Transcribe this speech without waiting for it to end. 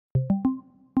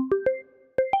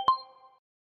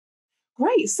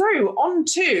Great. So on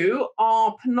to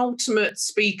our penultimate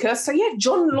speaker. So yeah,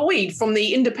 John Lloyd from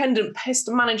the Independent Pest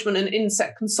Management and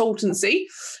Insect Consultancy,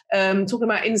 talking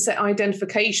about insect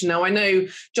identification. Now, I know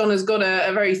John has got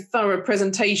a very thorough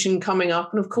presentation coming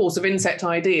up, and of course, of Insect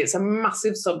ID. It's a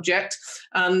massive subject.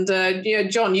 And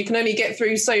John, you can only get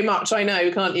through so much, I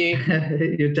know, can't you?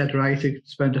 You're dead right. You could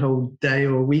spend a whole day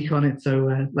or a week on it.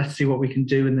 So let's see what we can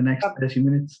do in the next 30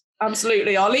 minutes.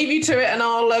 Absolutely. I'll leave you to it, and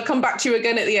I'll come back to you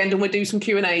again at the end, and we'll do some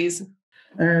Q&As.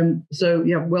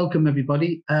 Welcome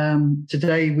everybody.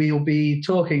 Today we'll be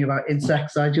talking about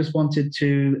insects. I just wanted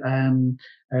to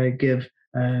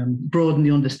broaden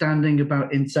the understanding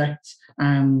about insects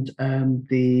and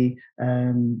the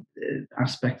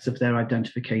aspects of their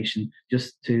identification,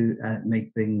 just to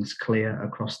make things clear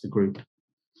across the group.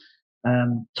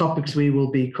 Topics we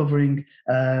will be covering: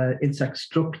 insect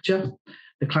structure,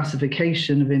 the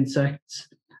classification of insects,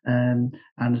 and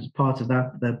as part of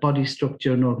that, their body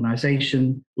structure and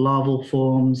organization, larval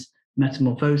forms,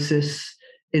 metamorphosis,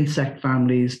 insect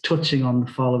families, touching on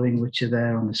the following, which are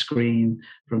there on the screen,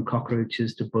 from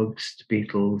cockroaches to bugs to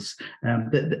beetles.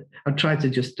 I've tried to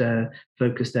just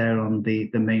focus there on the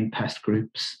main pest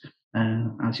groups.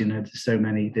 As you know, there's so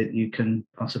many that you can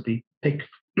possibly pick.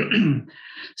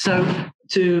 So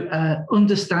to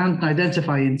understand and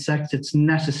identify insects, it's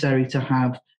necessary to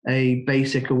have a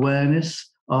basic awareness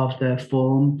of their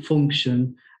form,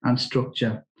 function, and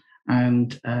structure.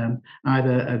 And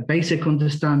either a basic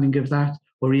understanding of that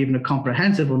or even a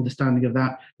comprehensive understanding of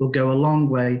that will go a long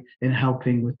way in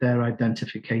helping with their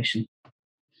identification.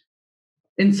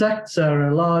 Insects are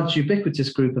a large,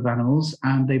 ubiquitous group of animals,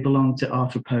 and they belong to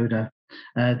Arthropoda.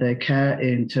 They occur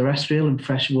in terrestrial and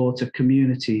freshwater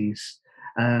communities.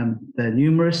 They're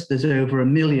numerous. There's over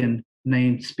 1 million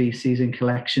named species in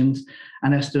collections,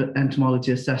 and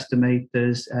entomologists estimate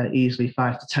there's easily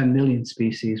 5 to 10 million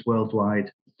species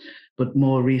worldwide. But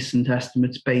more recent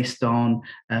estimates based on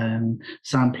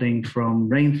sampling from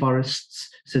rainforests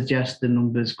suggest the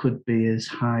numbers could be as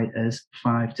high as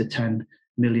 5 to 10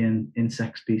 million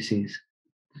insect species,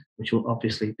 which will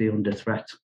obviously be under threat.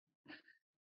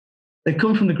 They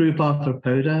come from the group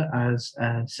Arthropoda, as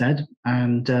said,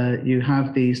 and you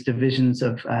have these divisions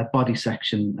of body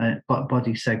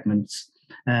segments.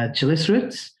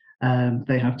 Chelicerates,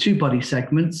 they have 2 body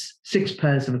segments, 6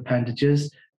 pairs of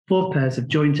appendages, 4 pairs of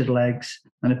jointed legs,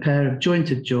 and a pair of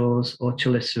jointed jaws or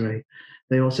chelicerae.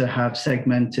 They also have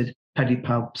segmented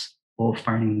pedipalps or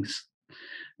fangs.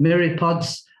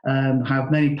 Myriapods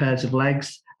have many pairs of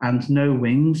legs and no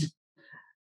wings.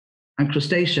 And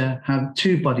crustacea have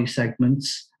 2 body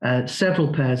segments, several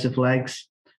pairs of legs,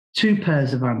 2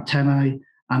 pairs of antennae,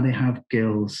 and they have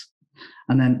gills.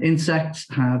 And then insects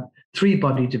have 3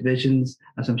 body divisions,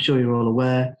 as I'm sure you're all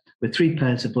aware, with 3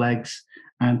 pairs of legs,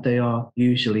 and they are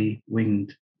usually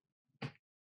winged.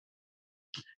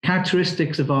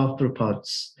 Characteristics of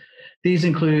arthropods. These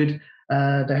include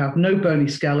they have no bony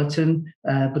skeleton,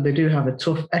 but they do have a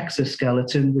tough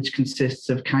exoskeleton, which consists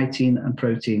of chitin and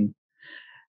protein.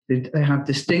 They have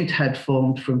distinct head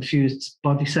formed from fused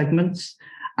body segments,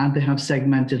 and they have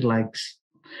segmented legs.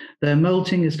 Their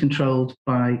molting is controlled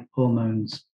by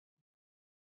hormones.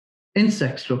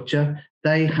 Insect structure,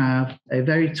 they have a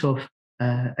very tough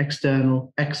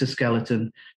external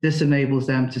exoskeleton. This enables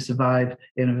them to survive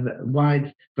in a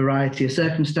wide variety of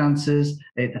circumstances.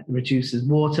 It reduces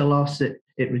water loss, it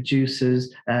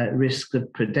reduces risk of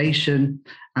predation,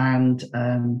 and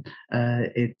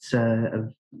it's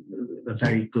a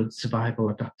very good survival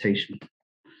adaptation.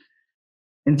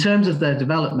 In terms of their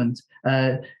development,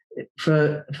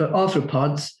 for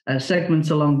arthropods, segments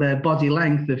along their body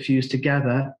length are fused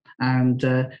together, and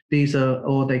these are,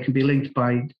 or they can be linked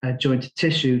by jointed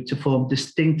tissue to form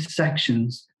distinct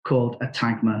sections called a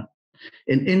tagma.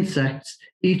 In insects,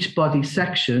 each body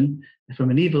section, from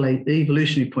an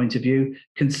evolutionary point of view,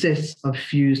 consists of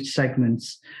fused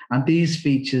segments, and these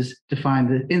features define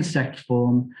the insect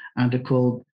form and are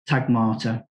called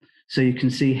tagmata. So you can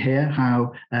see here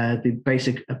how the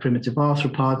basic primitive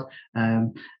arthropod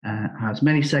has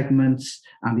many segments,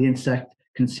 and the insect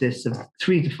consists of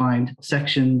 3 defined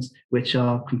sections, which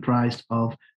are comprised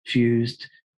of fused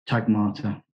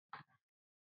tagmata.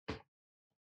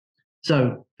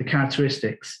 So the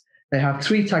characteristics. They have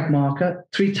 3 tagma,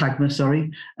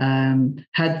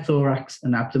 head, thorax,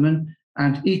 and abdomen,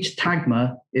 and each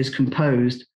tagma is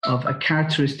composed of a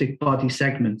characteristic body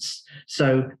segments.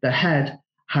 So the head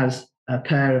has a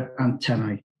pair of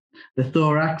antennae. The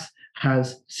thorax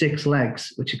has 6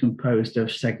 legs, which are composed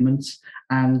of segments,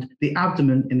 and the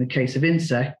abdomen, in the case of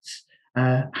insects,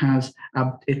 has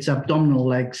its abdominal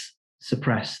legs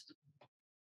suppressed.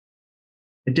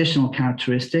 Additional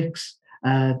characteristics: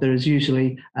 there is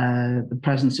usually the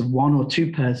presence of 1 or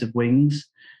 2 pairs of wings.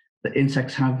 The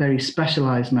insects have very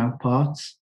specialized mouth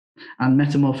parts, and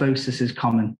metamorphosis is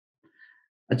common.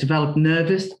 A developed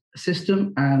nervous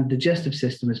system and digestive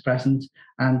system is present,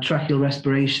 and tracheal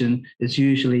respiration is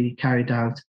usually carried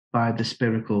out by the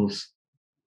spiracles.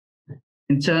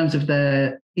 In terms of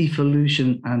their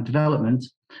evolution and development,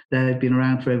 they've been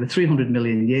around for over 300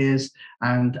 million years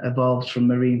and evolved from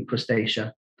marine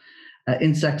crustacea.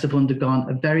 Insects have undergone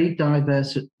a very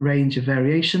diverse range of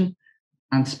variation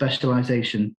and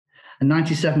specialization. And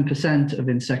 97% of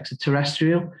insects are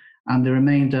terrestrial, and the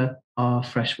remainder are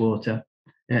freshwater,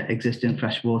 exist in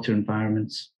freshwater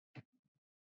environments.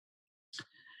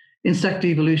 Insect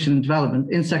evolution and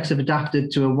development. Insects have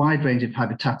adapted to a wide range of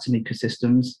habitats and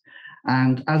ecosystems.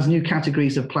 And as new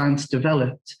categories of plants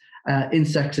developed,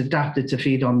 insects adapted to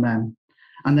feed on them.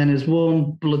 And then as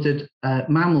warm-blooded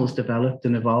mammals developed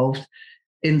and evolved,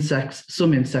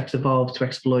 some insects evolved to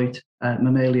exploit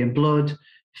mammalian blood,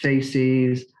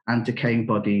 feces, and decaying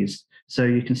bodies. So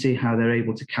you can see how they're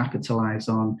able to capitalize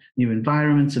on new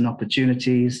environments and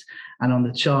opportunities. And on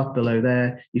the chart below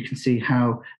there, you can see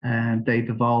how they've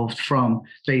evolved from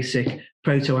basic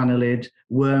protoannelid,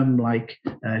 worm-like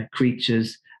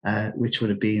creatures, which would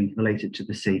have been related to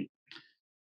the sea.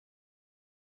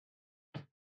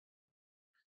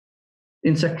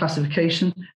 Insect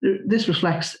classification. This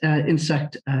reflects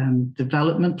insect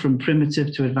development from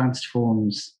primitive to advanced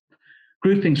forms.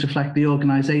 Groupings reflect the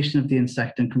organization of the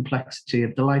insect and complexity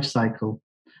of the life cycle.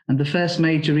 And the first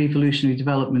major evolutionary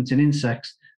development in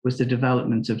insects was the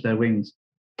development of their wings.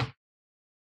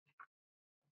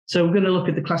 So we're going to look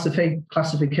at the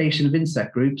classification of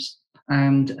insect groups.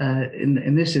 And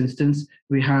in this instance,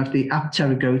 we have the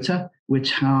Apterygota,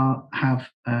 which have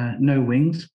no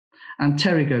wings, and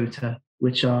Pterygota,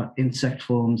 which are insect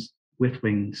forms with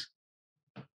wings.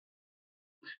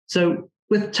 So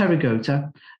with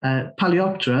Pterygota,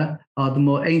 Paleoptera are the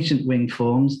more ancient winged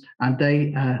forms, and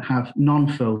they have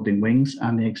non-folding wings.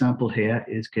 And the example here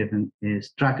is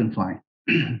dragonfly.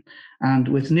 And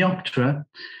with Neoptera,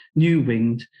 new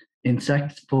winged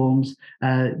insect forms,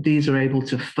 these are able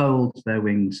to fold their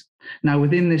wings. Now,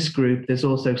 within this group, there's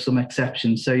also some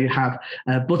exceptions. So you have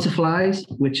butterflies,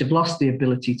 which have lost the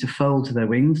ability to fold their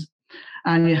wings,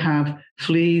 and you have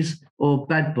fleas or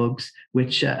bedbugs,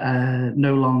 which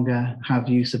no longer have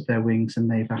use of their wings and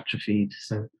they've atrophied.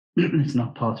 So it's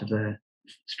not part of their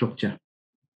structure.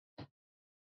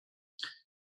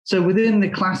 So within the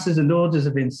classes and orders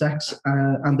of insects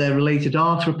and their related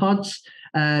arthropods,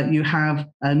 you have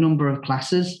a number of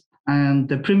classes, and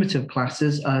the primitive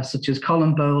classes such as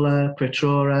Columbola,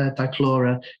 Praetora,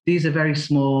 Dichlora. These are very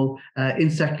small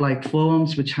insect-like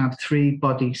forms which have 3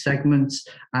 body segments,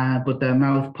 but their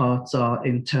mouth parts are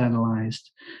internalized.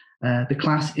 The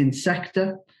class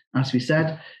Insecta, as we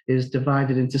said, is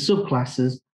divided into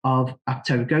subclasses of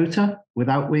Apterygota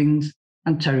without wings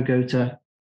and Pterygota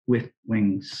with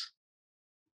wings.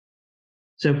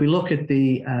 So if we look at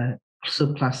the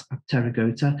subclass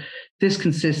Apterygota, this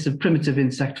consists of primitive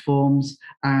insect forms,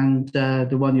 and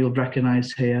the one you'll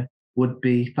recognize here would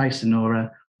be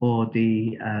Thysanora or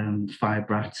the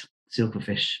firebrat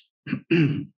silverfish.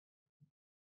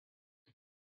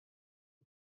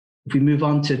 If we move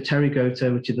on to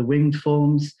Pterygota, which are the winged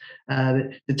forms,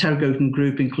 the Pterygotan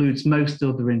group includes most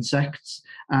other insects,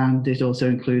 and it also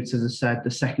includes, as I said,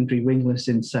 the secondary wingless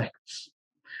insects.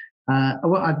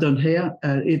 What I've done here,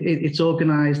 it's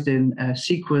organized in a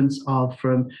sequence of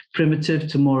from primitive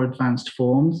to more advanced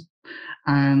forms.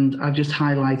 And I've just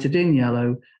highlighted in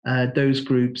yellow those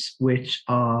groups which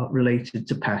are related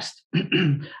to pest.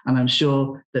 And I'm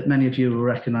sure that many of you will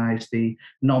recognize the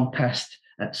non-pest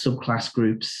subclass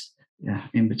groups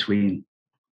in between.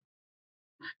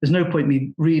 There's no point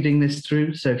me reading this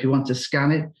through. So if you want to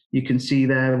scan it, you can see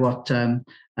there what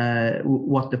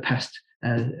the pest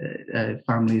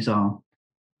families are.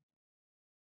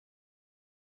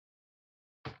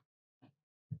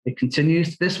 It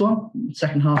continues to this one,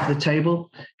 second half of the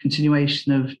table,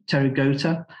 continuation of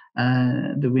Pterygota,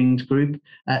 the winged group.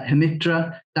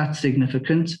 Hemiptera, that's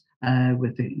significant,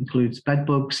 includes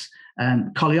bedbugs.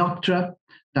 Coleoptera,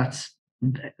 that's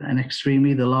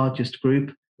the largest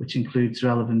group, which includes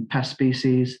relevant pest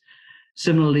species.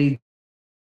 Similarly,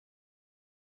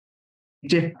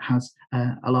 Dip has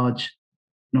a large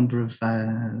number of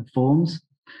forms.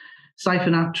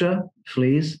 Siphonaptera,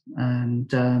 fleas, and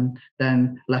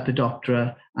then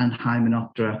Lepidoptera and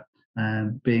Hymenoptera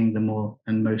being the more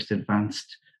and most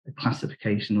advanced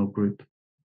classificational group.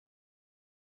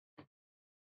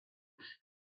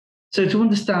 So to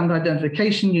understand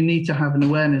identification, you need to have an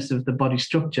awareness of the body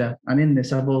structure. And in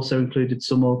this, I've also included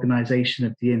some organization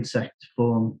of the insect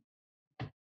form.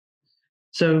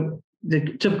 So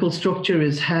the typical structure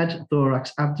is head,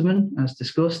 thorax, abdomen, as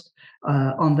discussed.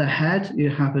 On the head, you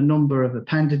have a number of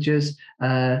appendages,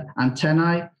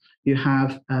 antennae. You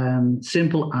have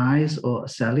simple eyes or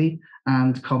ocelli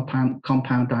and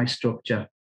compound eye structure.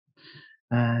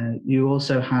 You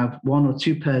also have 1 or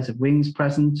 2 pairs of wings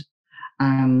present,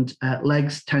 and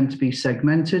legs tend to be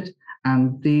segmented.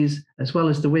 And these, as well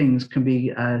as the wings, can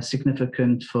be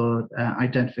significant for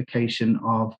identification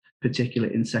of particular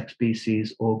insect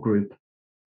species or group.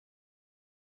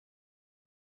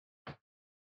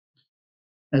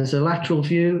 As a lateral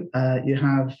view, you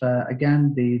have,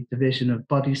 again, the division of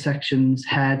body sections,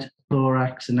 head,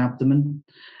 thorax, and abdomen.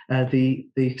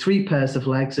 The 3 pairs of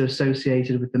legs are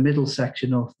associated with the middle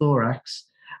section or thorax,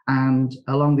 and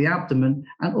along the abdomen,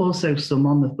 and also some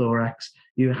on the thorax,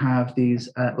 you have these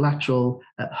lateral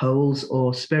holes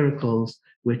or spiracles,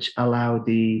 which allow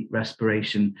the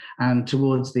respiration. And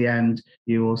towards the end,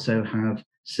 you also have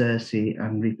cerci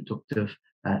and reproductive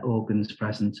organs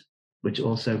present, which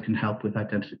also can help with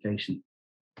identification.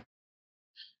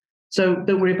 So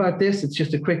don't worry about this, it's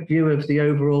just a quick view of the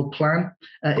overall plan.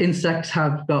 Insects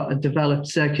have got a developed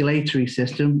circulatory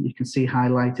system, you can see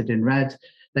highlighted in red.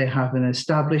 They have an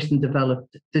established and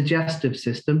developed digestive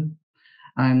system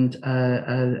and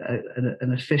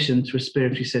an efficient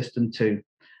respiratory system too.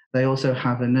 They also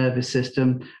have a nervous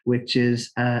system which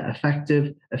is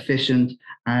effective, efficient,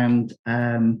 and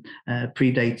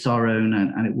predates our own,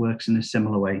 and it works in a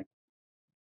similar way.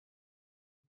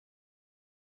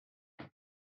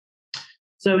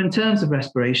 So in terms of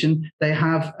respiration, they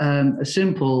have a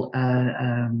simple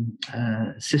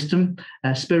system.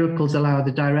 Spiracles allow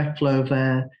the direct flow of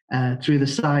air through the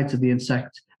sides of the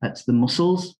insect to the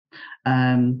muscles.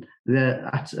 They're,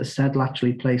 as I said,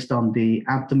 laterally placed on the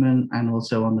abdomen and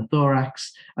also on the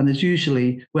thorax. And there's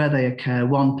usually, where they occur,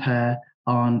 1 pair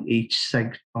on each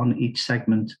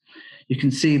segment. You can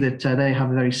see that they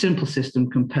have a very simple system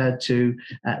compared to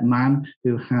man,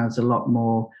 who has a lot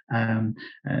more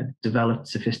developed,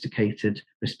 sophisticated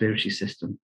respiratory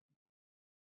system.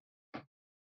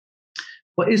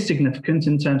 What is significant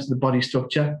in terms of the body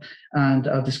structure, and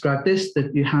I'll describe this,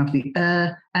 that you have the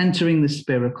air entering the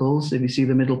spiracles. If you see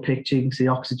the middle picture, you can see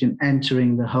oxygen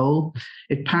entering the hole.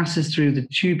 It passes through the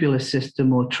tubular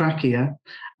system or trachea,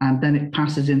 and then it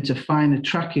passes into finer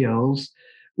tracheoles,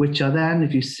 which are then,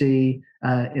 if you see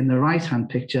in the right-hand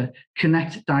picture,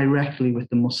 connect directly with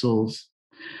the muscles.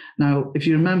 Now, if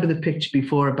you remember the picture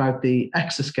before about the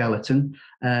exoskeleton,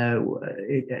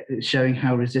 showing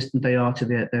how resistant they are to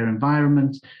their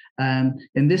environment,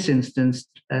 in this instance,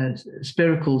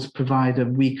 spiracles provide a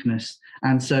weakness.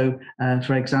 And so,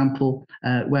 for example,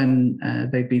 when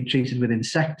they've been treated with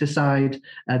insecticide,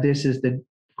 this is the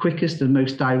quickest and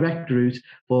most direct route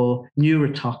for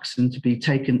neurotoxin to be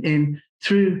taken in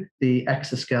through the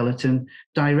exoskeleton,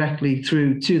 directly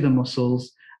through to the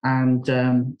muscles, and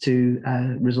to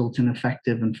result in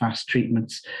effective and fast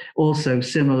treatments. Also,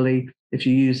 similarly, if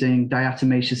you're using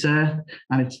diatomaceous earth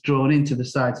and it's drawn into the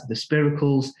sides of the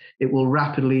spiracles, it will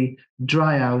rapidly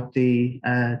dry out the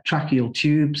tracheal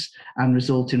tubes and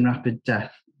result in rapid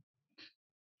death.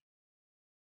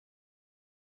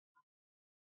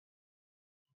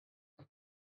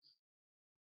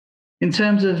 In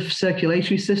terms of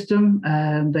circulatory system,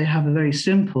 they have a very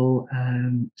simple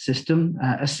system,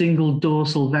 a single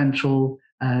dorsal ventral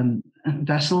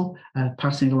vessel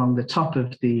passing along the top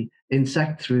of the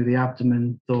insect through the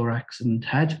abdomen, thorax, and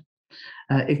head.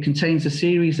 It contains a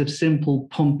series of simple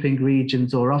pumping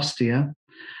regions or ostia,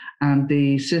 and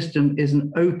the system is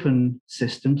an open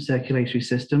system, circulatory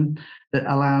system,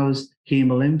 that allows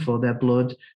hemolymph, or their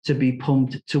blood, to be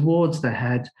pumped towards the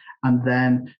head and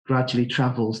then gradually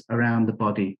travels around the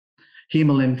body.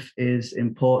 Hemolymph is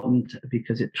important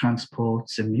because it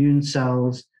transports immune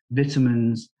cells,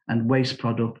 vitamins, and waste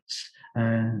products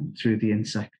through the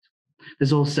insect.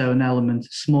 There's also an element,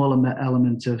 smaller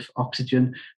element of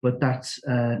oxygen, but that's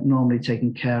normally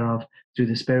taken care of through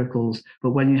the spiracles.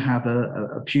 But when you have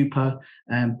a pupa,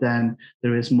 then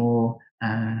there is more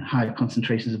higher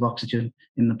concentrations of oxygen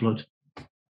in the blood.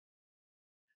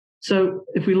 So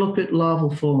if we look at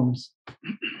larval forms,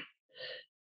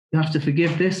 you have to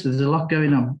forgive this, there's a lot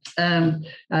going on.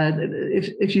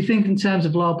 If you think in terms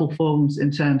of larval forms,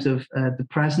 in terms of the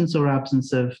presence or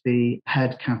absence of the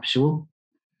head capsule,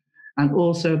 and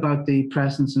also about the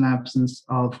presence and absence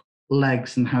of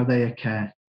legs and how they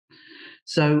occur.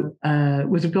 So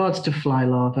with regards to fly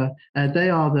larvae, they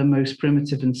are the most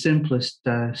primitive and simplest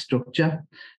structure.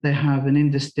 They have an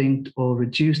indistinct or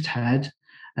reduced head.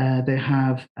 They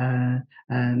have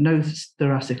no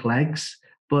thoracic legs,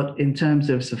 but in terms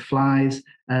of flies,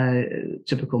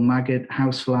 typical maggot,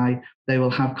 housefly, they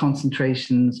will have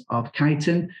concentrations of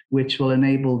chitin, which will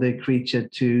enable the creature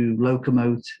to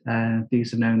locomote.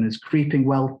 These are known as creeping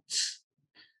welts.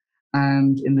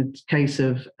 And in the case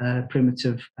of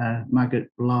primitive maggot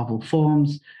larval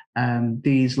forms,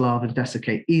 these larvae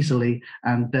desiccate easily,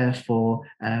 and therefore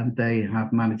they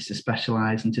have managed to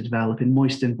specialize and to develop in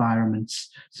moist environments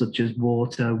such as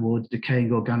water, wood,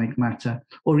 decaying organic matter,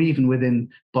 or even within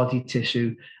body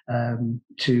tissue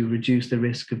to reduce the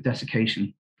risk of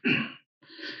desiccation.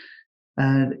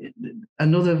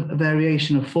 Another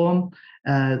variation of form,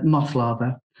 moth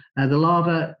larvae. The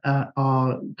larvae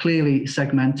are clearly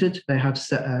segmented. They have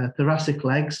thoracic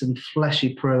legs and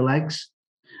fleshy prolegs.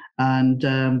 And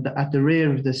at the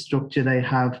rear of the structure, they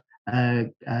have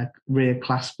rear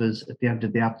claspers at the end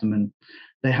of the abdomen.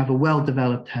 They have a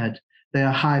well-developed head. They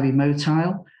are highly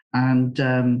motile, and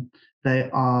they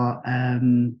are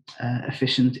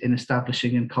efficient in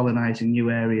establishing and colonizing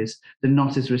new areas. They're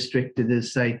not as restricted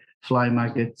as, say, fly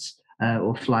maggots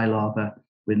or fly larvae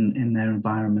in their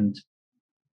environment.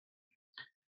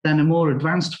 Then a more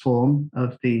advanced form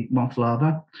of the moth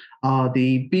larva are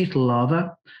the beetle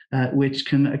larvae, which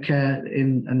can occur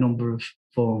in a number of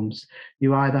forms.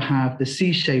 You either have the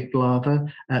C-shaped larva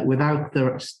without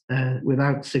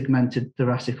segmented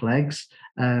thoracic legs,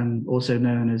 also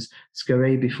known as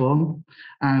scarabiform,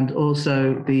 and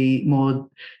also the more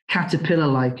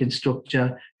caterpillar-like in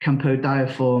structure,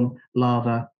 campodiform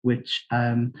larvae, which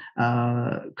come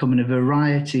in a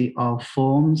variety of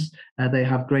forms. They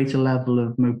have greater level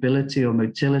of mobility or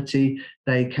motility.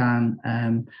 They can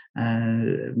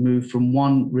move from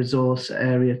one resource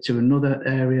area to another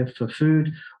area for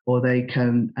food, or they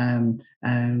can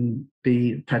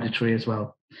be predatory as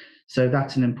well. So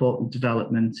that's an important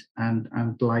development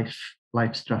and life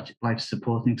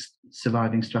supporting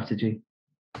surviving strategy.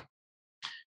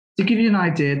 To give you an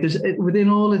idea, within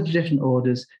all of the different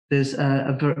orders,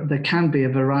 there can be a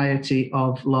variety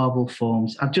of larval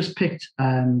forms. I've just picked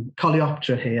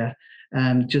Coleoptera here,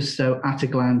 just so at a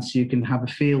glance you can have a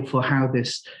feel for how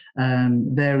this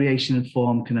variation in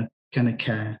form can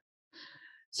occur.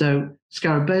 So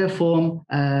Scarabaeiform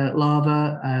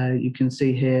larva, you can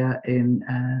see here in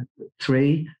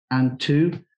 3 and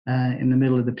 2 in the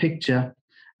middle of the picture.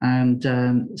 And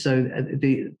so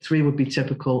the 3 would be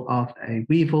typical of a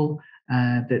weevil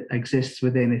that exists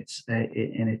within its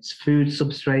food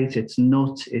substrate, its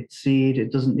nut, its seed.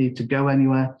 It doesn't need to go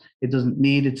anywhere. It doesn't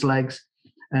need its legs.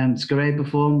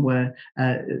 Scarabaeiform, where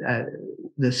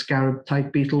the scarab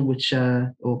type beetle,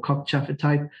 or cockchafer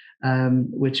type,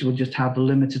 which will just have a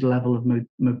limited level of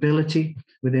mobility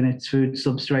within its food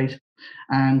substrate.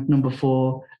 And number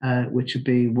 4, which would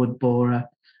be wood borer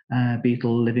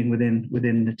beetle living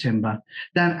within the timber.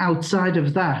 Then outside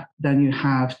of that, then you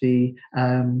have the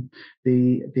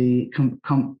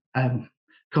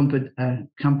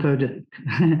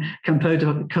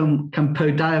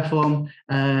campodiform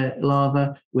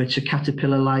larvae, which are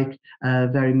caterpillar-like,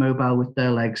 very mobile with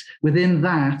their legs. Within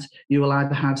that, you will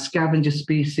either have scavenger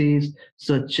species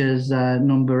such as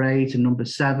number 8 and number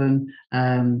 7,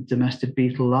 domestic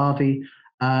beetle larvae.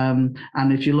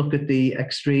 And if you look at the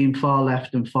extreme far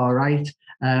left and far right,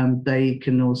 they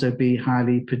can also be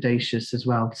highly predaceous as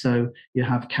well. So you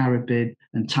have carabid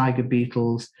and tiger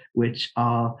beetles, which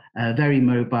are very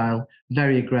mobile,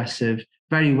 very aggressive,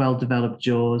 very well-developed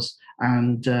jaws,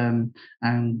 and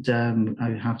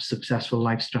have successful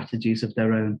life strategies of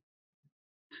their own.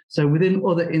 So within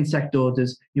other insect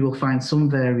orders, you will find some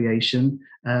variation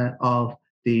of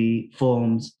the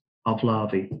forms of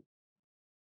larvae.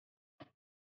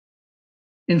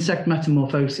 Insect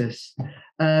metamorphosis.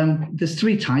 There's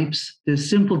 3 types. There's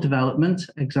simple development,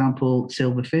 example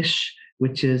silverfish,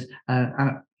 which is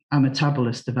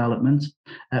ametabolous development,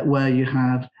 where you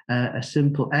have a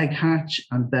simple egg hatch,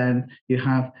 and then you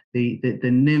have the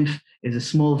nymph is a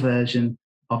small version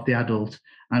of the adult,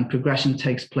 and progression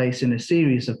takes place in a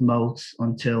series of molts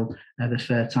until the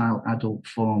fertile adult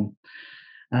form.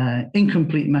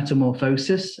 Incomplete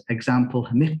metamorphosis, example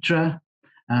hemiptera.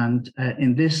 And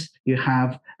in this, you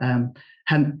have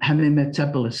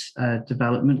hemimetabolous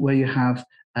development, where you have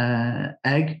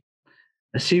egg.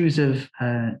 A series of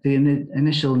the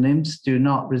initial nymphs do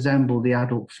not resemble the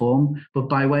adult form, but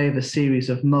by way of a series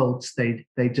of molts, they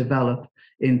develop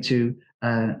into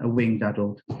a winged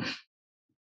adult.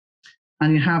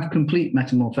 And you have complete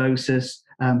metamorphosis,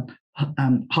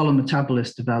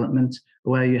 holometabolous development,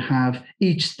 where you have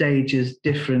each stage is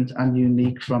different and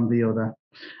unique from the other.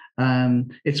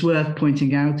 It's worth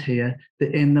pointing out here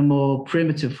that in the more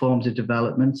primitive forms of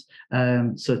development,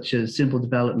 such as simple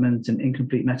development and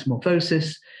incomplete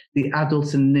metamorphosis, the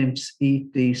adults and nymphs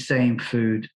eat the same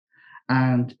food.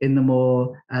 And in the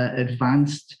more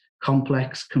advanced,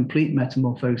 complex, complete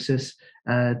metamorphosis,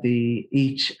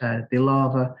 the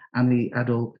larva and the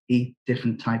adult eat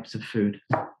different types of food.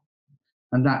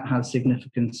 And that has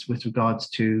significance with regards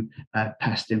to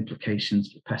pest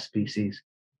implications for pest species.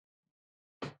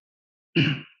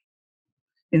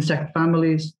 Insect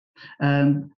families,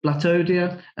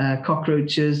 Blatodia,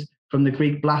 cockroaches, from the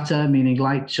Greek blatter, meaning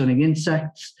light-shunning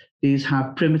insects. These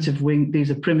are primitive winged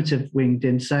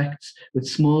insects with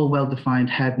small, well-defined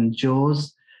head and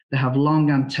jaws. They have long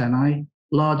antennae,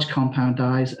 large compound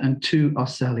eyes, and 2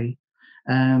 ocelli.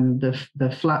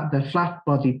 The flat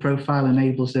body profile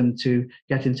enables them to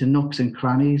get into nooks and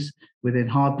crannies within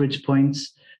hard bridge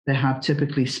points. They have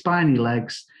typically spiny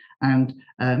legs and,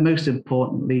 most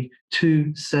importantly,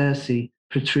 2 cerci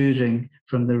protruding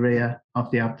from the rear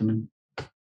of the abdomen.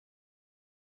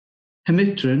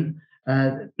 Hemipteran,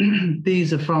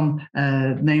 these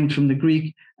are named from the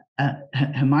Greek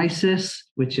hemisis,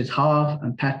 which is half,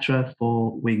 and petra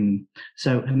for wing.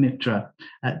 So hemiptera.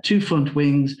 2 front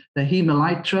wings. The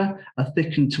hemelytra are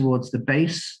thickened towards the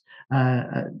base.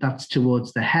 That's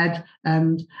towards the head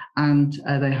end, and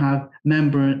they have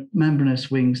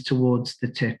membranous wings towards the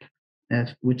tip,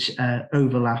 which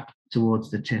overlap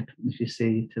towards the tip. If you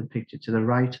see the picture to the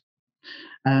right.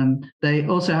 They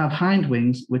also have hind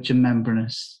wings, which are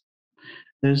membranous.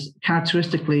 There's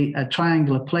characteristically a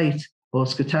triangular plate or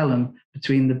scutellum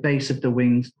between the base of the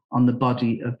wings on the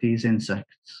body of these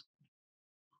insects.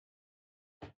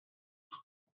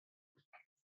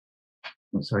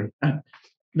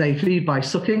 They feed by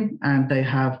sucking, and they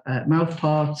have mouth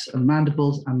parts and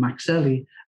mandibles and maxillae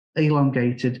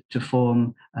elongated to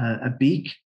form a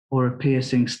beak or a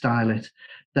piercing stylet.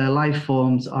 Their life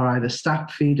forms are either sap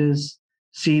feeders,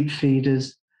 seed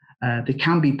feeders. They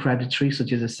can be predatory,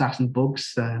 such as assassin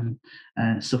bugs,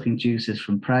 sucking juices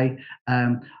from prey,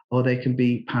 or they can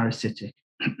be parasitic.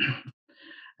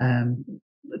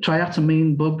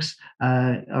 Triatomine bugs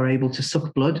are able to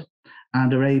suck blood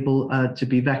and are able to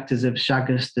be vectors of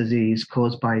Chagas disease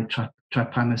caused by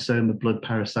trypanosoma blood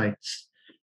parasites.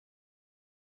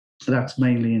 So that's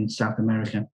mainly in South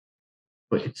America,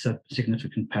 but it's a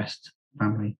significant pest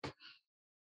family.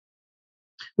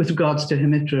 With regards to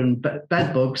Hemipteran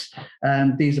bed bugs,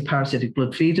 these are parasitic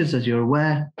blood feeders, as you're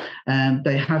aware.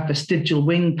 They have vestigial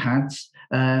wing pads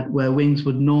where wings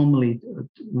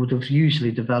would have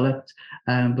usually developed,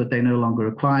 but they no longer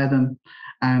require them.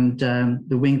 And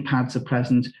the wing pads are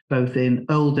present both in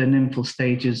older nymphal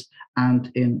stages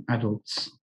and in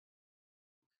adults.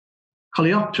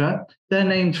 Coleoptera, they're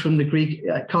named from the Greek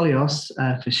koleos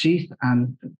for sheath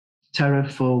and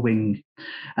ptera for wing.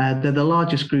 They're the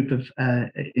largest group of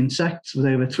insects with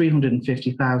over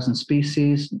 350,000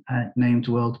 species named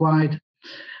worldwide.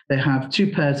 They have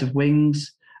 2 pairs of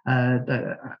wings,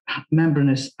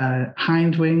 membranous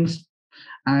hind wings,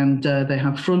 and they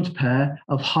have front pair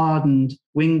of hardened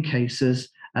wing cases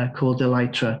called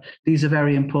elytra. These are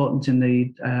very important in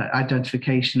the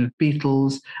identification of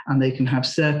beetles, and they can have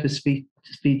surface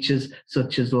features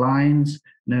such as lines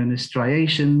known as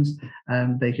striations.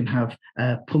 They can have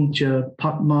puncture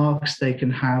pot marks. They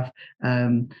can have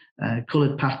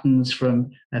coloured patterns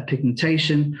from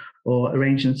pigmentation or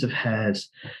arrangements of hairs.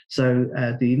 So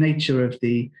the nature of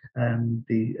the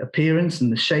appearance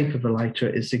and the shape of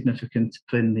elytra is significant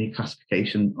in the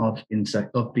classification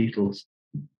of beetles.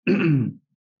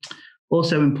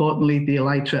 Also importantly, the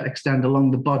elytra extend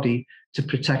along the body to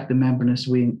protect the membranous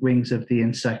wings of the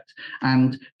insect.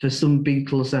 And for some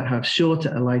beetles that have shorter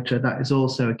elytra, that is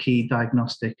also a key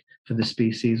diagnostic for the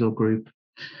species or group.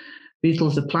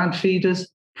 Beetles are plant feeders,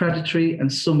 predatory,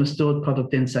 and some are stored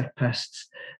product insect pests.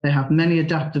 They have many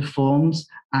adaptive forms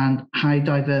and high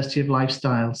diversity of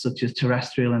lifestyles, such as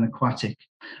terrestrial and aquatic.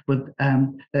 But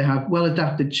they have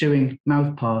well-adapted chewing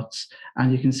mouth parts,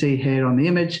 and you can see here on the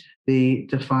image the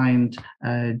defined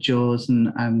jaws and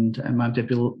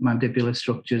mandibular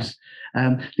structures.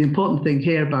 The important thing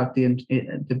here about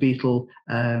the beetle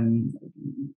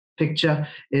picture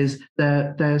is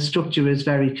their structure is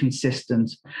very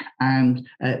consistent, and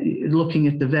looking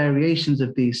at the variations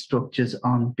of these structures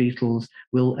on beetles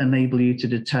will enable you to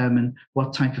determine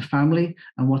what type of family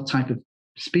and what type of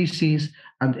species,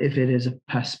 and if it is a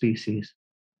pest species.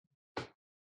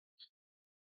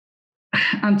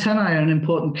 Antennae are an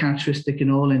important characteristic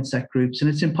in all insect groups, and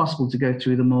it's impossible to go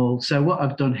through them all. So what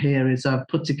I've done here is I've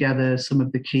put together some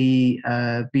of the key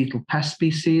beetle pest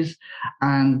species,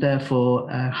 and therefore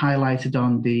highlighted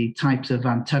on the types of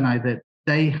antennae that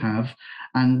they have.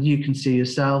 And you can see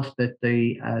yourself that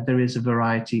there is a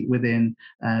variety within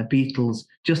beetles,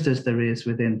 just as there is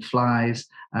within flies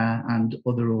and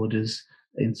other orders,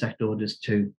 insect orders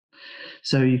too.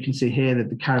 So you can see here that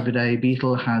the Carabidae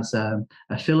beetle has a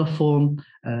filiform,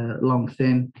 long,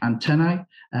 thin antennae.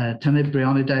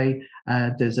 Tenebrionidae,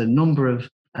 there's a number of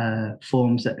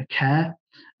forms that occur.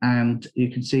 And you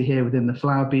can see here within the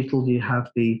flower beetle, you have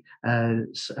the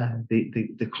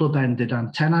club-ended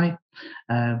antennae,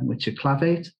 which are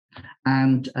clavate.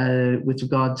 And with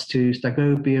regards to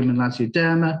Stagobium and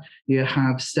Lasioderma, you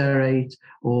have serrate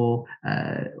or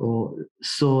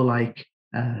saw-like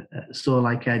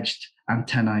edged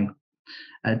antennae.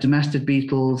 Domestic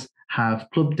beetles have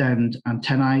clubbed end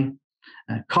antennae.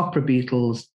 Copra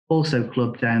beetles also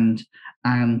clubbed end,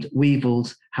 and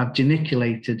weevils have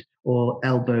geniculated or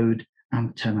elbowed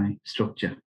antennae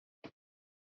structure.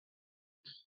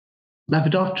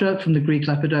 Lepidoptera, from the Greek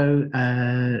lepido,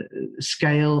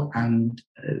 scale, and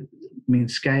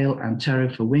means scale, and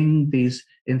ptero for wing. These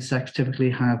insects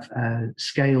typically have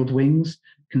scaled wings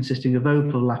consisting of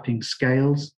overlapping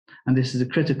scales, and this is a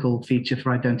critical feature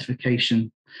for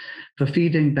identification. For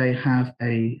feeding, they have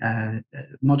a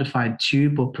modified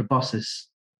tube or proboscis.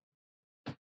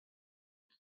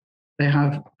 They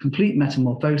have complete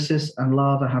metamorphosis, and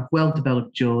larvae have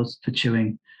well-developed jaws for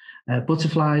chewing.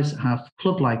 Butterflies have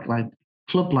club-like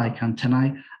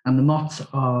antennae, and the moths'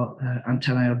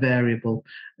 antennae are variable.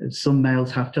 Some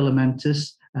males have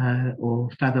filamentous or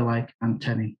feather-like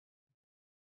antennae.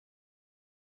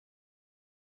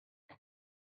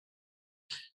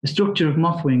 The structure of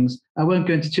moth wings, I won't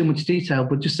go into too much detail,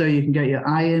 but just so you can get your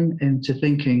eye into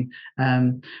thinking,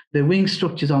 the wing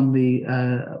structures on the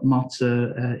moths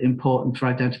are important for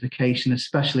identification,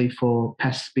 especially for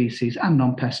pest species and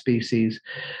non-pest species.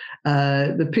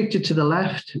 The picture to the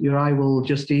left, your eye will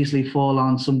just easily fall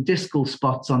on some discal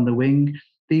spots on the wing.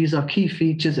 These are key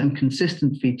features and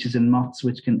consistent features in moths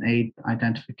which can aid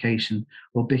identification: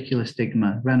 orbicular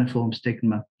stigma, reniform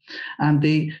stigma. And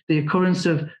the occurrence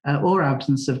of or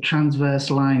absence of transverse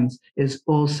lines is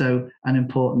also an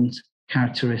important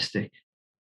characteristic.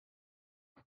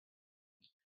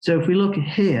 So if we look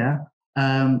here,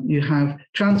 you have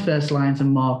transverse lines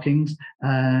and markings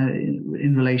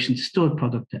in relation to stored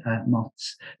product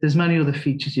moths. There's many other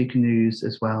features you can use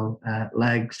as well,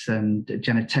 legs and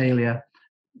genitalia,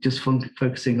 just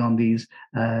focusing on these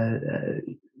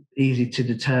easy to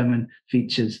determine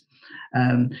features.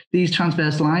 These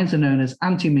transverse lines are known as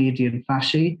anti-median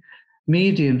fasciae,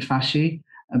 median fasciae,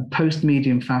 and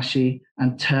post-median fasciae,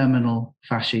 and terminal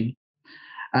fasciae.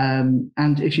 And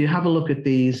if you have a look at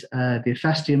these, the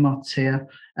Ephestia moths here,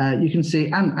 you can see,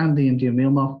 and the Indian meal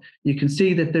moth, you can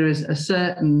see that there is a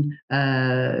certain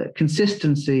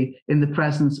consistency in the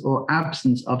presence or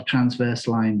absence of transverse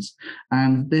lines.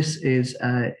 And this is,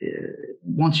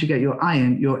 once you get your eye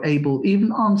in, you're able,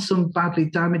 even on some badly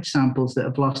damaged samples that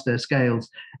have lost their scales,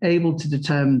 able to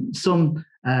determine some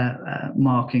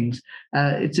markings.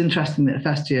 It's interesting that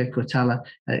Ephestia cortella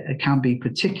can be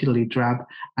particularly drab,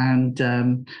 and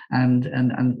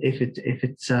if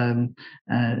it's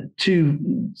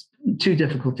too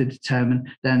difficult to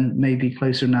determine, then maybe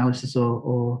closer analysis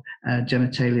or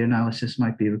genitalia analysis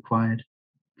might be required.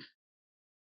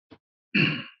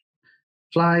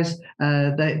 Flies,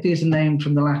 these are named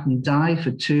from the Latin die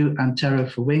for two and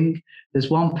ptero for wing. There's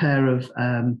one pair of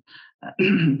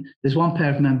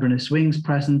membranous wings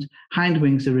present. Hind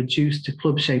wings are reduced to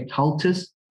club-shaped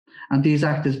halters, and these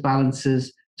act as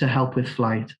balancers to help with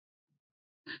flight.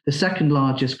 The second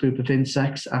largest group of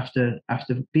insects after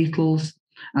beetles,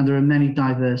 and there are many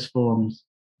diverse forms.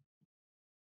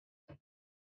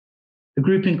 The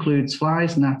group includes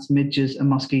flies, gnats, midges, and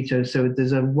mosquitoes, so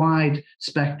there's a wide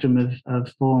spectrum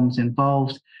of forms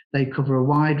involved. They cover a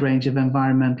wide range of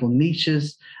environmental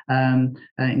niches,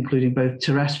 including both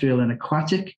terrestrial and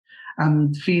aquatic,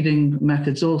 and feeding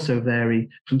methods also vary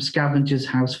from scavengers,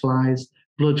 houseflies,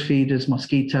 blood feeders,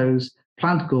 mosquitoes,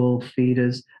 plant gall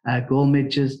feeders, gall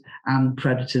midges, and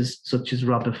predators such as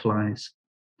robber flies.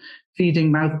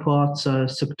 Feeding mouthparts are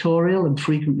suctorial and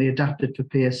frequently adapted for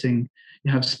piercing.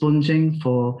 You have sponging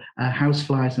for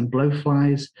houseflies and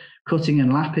blowflies, cutting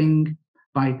and lapping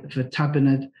for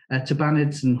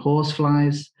tabanids and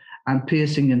horseflies, and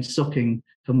piercing and sucking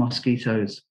for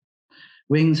mosquitoes.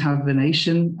 Wings have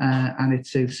venation, and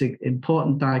it's an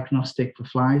important diagnostic for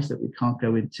flies that we can't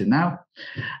go into now.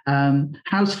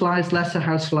 House flies, lesser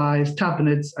house flies,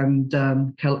 tabanids, and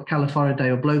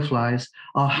Califoridae or blowflies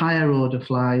are higher order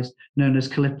flies known as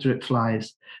calypteric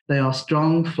flies. They are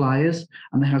strong flyers,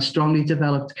 and they have strongly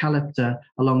developed calypter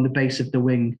along the base of the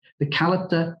wing. The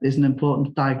calypter is an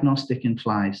important diagnostic in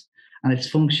flies, and its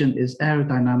function is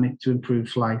aerodynamic to improve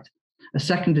flight. A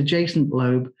second adjacent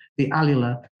lobe, the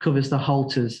alula, covers the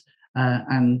halters,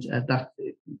 and that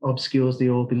obscures the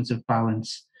organs of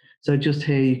balance. So just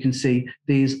here you can see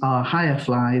these are higher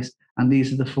flies, and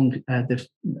these are the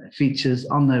features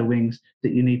on their wings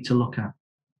that you need to look at.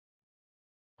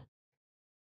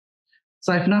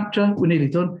 Siphonaptera, we're nearly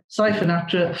done.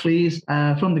 Siphonaptera fleas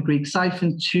from the Greek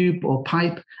siphon, tube or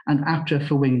pipe, and aptera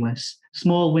for wingless.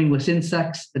 Small wingless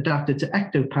insects adapted to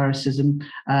ectoparasitism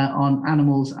on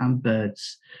animals and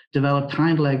birds. Developed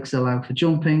hind legs allow for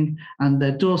jumping, and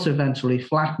they're dorsoventrally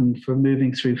flattened for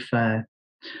moving through fur.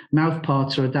 Mouth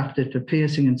parts are adapted for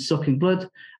piercing and sucking blood,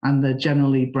 and they're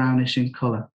generally brownish in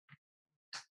colour.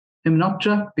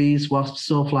 Hymenoptera, bees, wasps,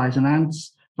 sawflies, and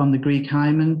ants, from the Greek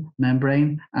hymen,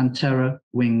 membrane, and ptera,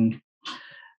 wing.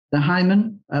 The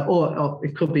hymen, or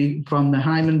it could be from the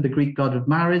hymen, the Greek god of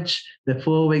marriage. The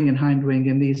forewing and hindwing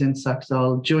in these insects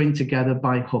are joined together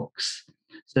by hooks.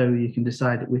 So you can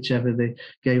decide whichever they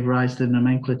gave rise to the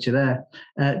nomenclature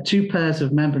there. Two pairs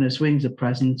of membranous wings are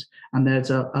present, and there's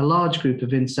a large group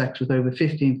of insects with over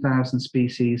 15,000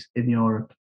 species in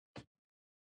Europe.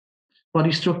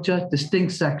 Body structure,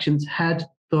 distinct sections, head,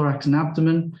 thorax, and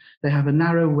abdomen. They have a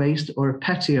narrow waist or a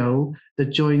petiole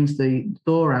that joins the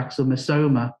thorax or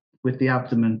mesoma with the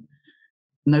abdomen.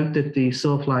 Note that the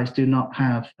sawflies do not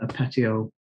have a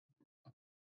petiole.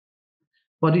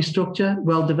 Body structure,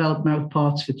 well-developed mouth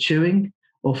parts for chewing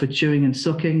or for chewing and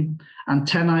sucking.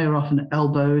 Antennae are often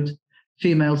elbowed.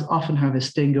 Females often have a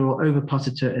stinger or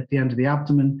ovipositor at the end of the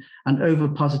abdomen. An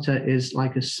ovipositor is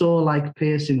like a saw-like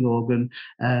piercing organ,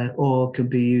 or can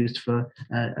be used for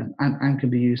and can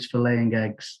be used for laying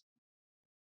eggs.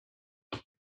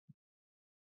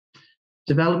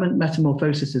 Development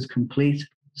metamorphosis is complete.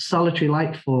 Solitary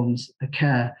life forms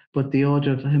occur, but the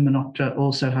order of Hymenoptera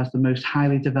also has the most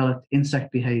highly developed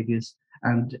insect behaviors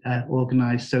and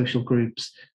organized social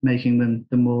groups, making them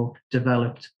the more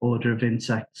developed order of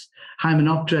insects.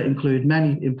 Hymenoptera include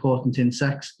many important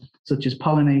insects, such as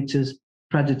pollinators,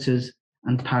 predators,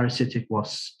 and parasitic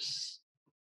wasps.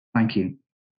 Thank you.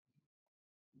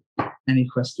 Any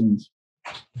questions?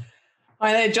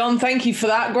 Hi there, John. Thank you for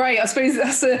that. Great. I suppose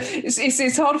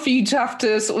it's hard for you to have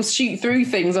to sort of shoot through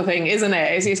things, I think, isn't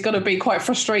it? It's got to be quite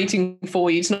frustrating for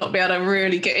you to not be able to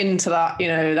really get into that,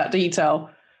 that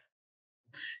detail.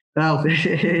 Well,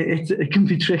 it can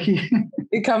be tricky.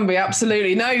 It can be,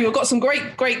 absolutely. No, you've got some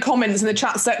great comments in the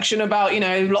chat section about,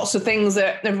 lots of things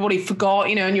that everybody forgot,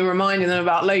 and you're reminding them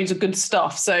about loads of good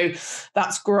stuff. So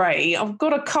that's great. I've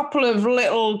got a couple of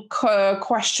little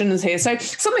questions here. So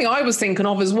something I was thinking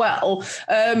of as well,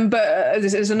 but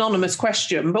this is an anonymous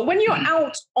question. But when you're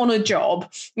out on a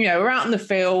job, we're out in the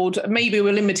field, maybe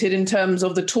we're limited in terms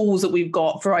of the tools that we've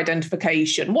got for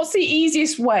identification. What's the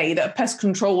easiest way that a pest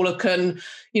controller can,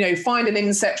 find an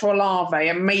insect or a larvae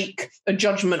and make a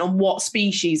judgment on what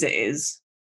species it is?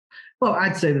 Well,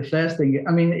 I'd say the first thing,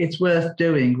 it's worth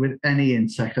doing with any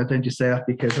insect. I don't just say that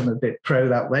because I'm a bit pro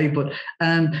that way, but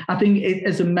I think it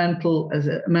as a mental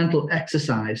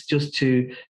exercise, just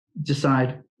to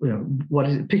decide, what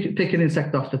is it, pick an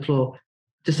insect off the floor,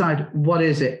 decide what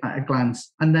is it at a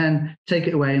glance, and then take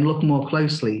it away and look more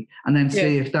closely, and then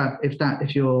see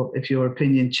if your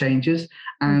opinion changes,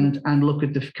 and look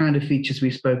at the kind of features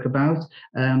we spoke about,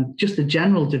 just the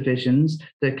general divisions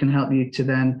that can help you to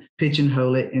then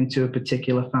pigeonhole it into a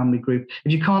particular family group.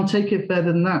 If you can't take it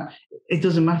further than that, it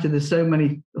doesn't matter. There's so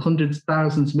many hundreds,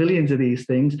 thousands, millions of these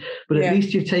things, but at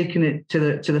least you've taken it to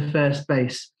the first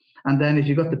base. And then if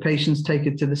you've got the patients, take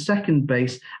it to the second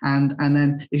base. And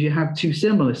then if you have two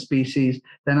similar species,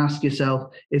 then ask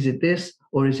yourself, is it this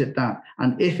or is it that?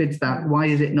 And if it's that, why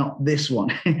is it not this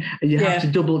one? And you have to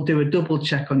do a double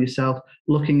check on yourself,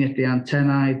 looking at the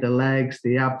antennae, the legs,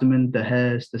 the abdomen, the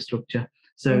hairs, the structure.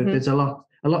 So there's a lot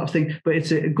of things, but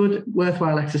it's a good,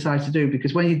 worthwhile exercise to do,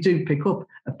 because when you do pick up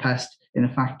a pest in a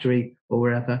factory or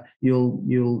wherever, you'll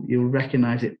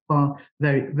recognize it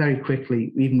very, very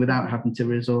quickly, even without having to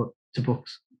resort to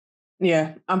books.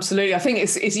 Yeah, absolutely. I think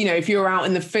it's if you're out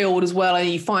in the field as well and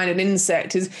you find an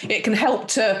insect, it can help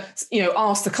to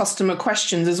ask the customer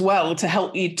questions as well to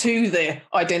help you to the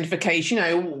identification.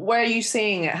 Where are you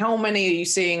seeing it? How many are you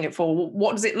seeing it for?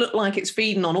 What does it look like it's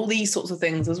feeding on? All these sorts of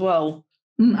things as well.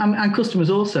 And customers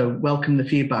also welcome the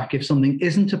feedback if something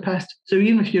isn't a pest. So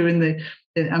even if you're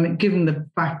given the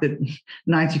fact that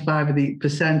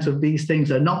 95% of these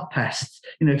things are not pests,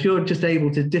 if you're just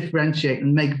able to differentiate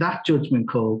and make that judgment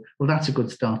call, well, that's a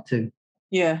good start too.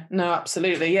 Yeah, no,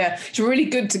 absolutely. Yeah, it's really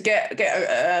good to get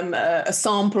a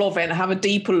sample of it and have a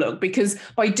deeper look, because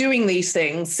by doing these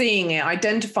things, seeing it,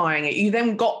 identifying it, you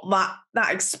then got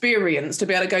that experience to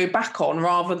be able to go back on,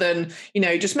 rather than,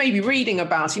 just maybe reading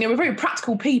about it. We're very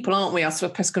practical people, aren't we, us for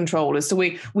pest controllers? So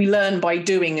we learn by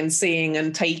doing and seeing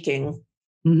and taking.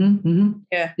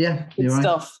 Yeah, you're right.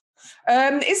 Stuff.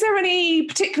 Is there any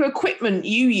particular equipment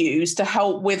you use to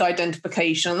help with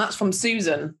identification? And that's from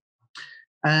Susan.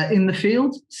 In the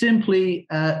field, simply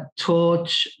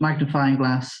torch, magnifying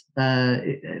glass,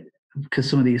 because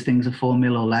some of these things are 4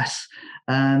 mil or less,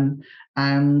 and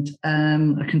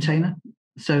a container.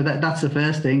 So that's the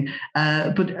first thing.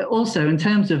 But also in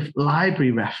terms of library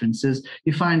references,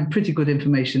 you find pretty good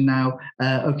information now.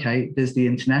 Okay, there's the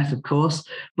internet, of course,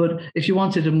 but if you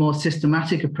wanted a more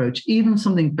systematic approach, even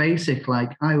something basic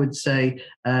like, I would say,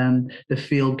 the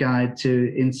Field Guide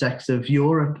to Insects of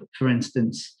Europe, for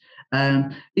instance.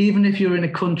 Even if you're in a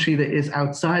country that is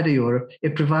outside of Europe,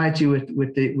 it provides you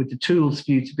with the tools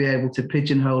for you to be able to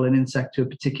pigeonhole an insect to a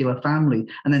particular family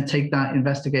and then take that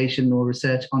investigation or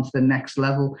research onto the next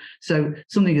level. So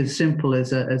something as simple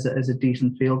as a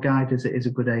decent field guide is a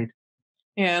good aid.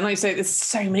 Yeah, and like you say, there's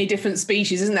so many different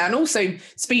species, isn't there? And also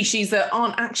species that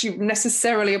aren't actually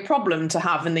necessarily a problem to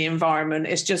have in the environment.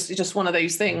 It's just one of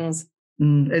those things.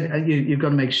 You've got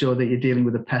to make sure that you're dealing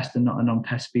with a pest and not a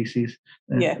non-pest species.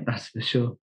 Yeah, that's for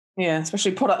sure. Yeah,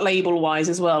 especially product label wise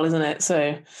as well, isn't it?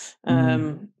 So,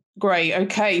 great.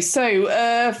 Okay, so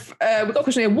we've got a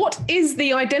question here. What is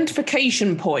the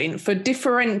identification point for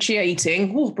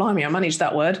differentiating? Oh, blimey, I managed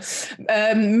that word.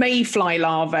 Mayfly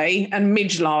larvae and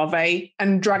midge larvae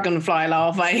and dragonfly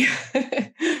larvae.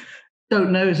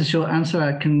 Don't know is a short answer.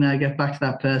 I can get back to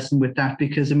that person with that,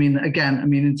 because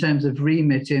in terms of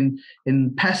remit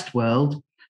in pest world,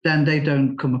 then they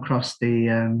don't come across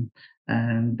the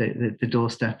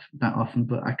doorstep that often.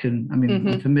 But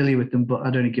I'm familiar with them, but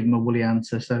I'd only give them a woolly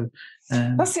answer. So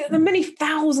that's it. The many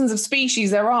thousands of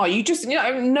species there are.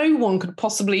 No one could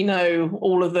possibly know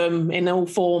all of them in all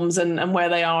forms and where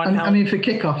they are. And for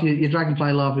kickoff, your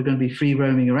dragonfly larvae are going to be free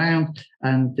roaming around.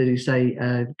 And did you say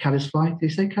caddisfly? Did you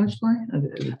say caddisfly?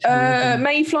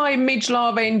 Mayfly, midge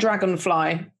larvae, and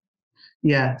dragonfly.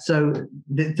 Yeah, so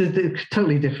they're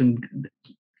totally different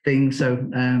things. So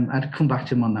I'd come back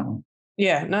to him on that one.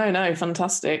 Yeah, no,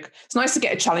 fantastic. It's nice to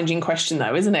get a challenging question,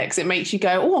 though, isn't it? Because it makes you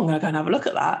go, oh, I'm going to go and have a look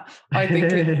at that. I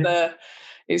think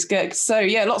it's good. So,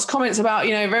 yeah, lots of comments about,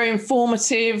 very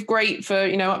informative, great for,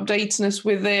 updating us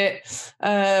with it.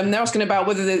 They're asking about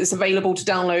whether it's available to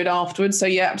download afterwards. So,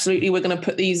 yeah, absolutely. We're going to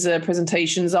put these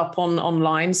presentations up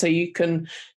online so you can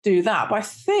do that. But I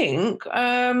think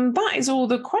that is all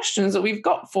the questions that we've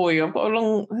got for you. I've got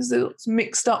it's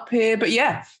mixed up here, but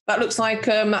yeah, that looks like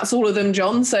that's all of them,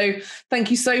 John. So thank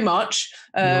you so much.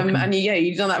 And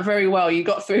you've done that very well. You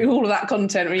got through all of that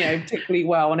content, particularly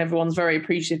well, and everyone's very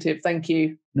appreciative. Thank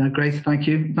you. No, great. Thank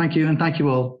you. And thank you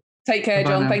all. Take care,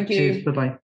 John. Thank you. Cheers.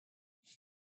 Bye-bye.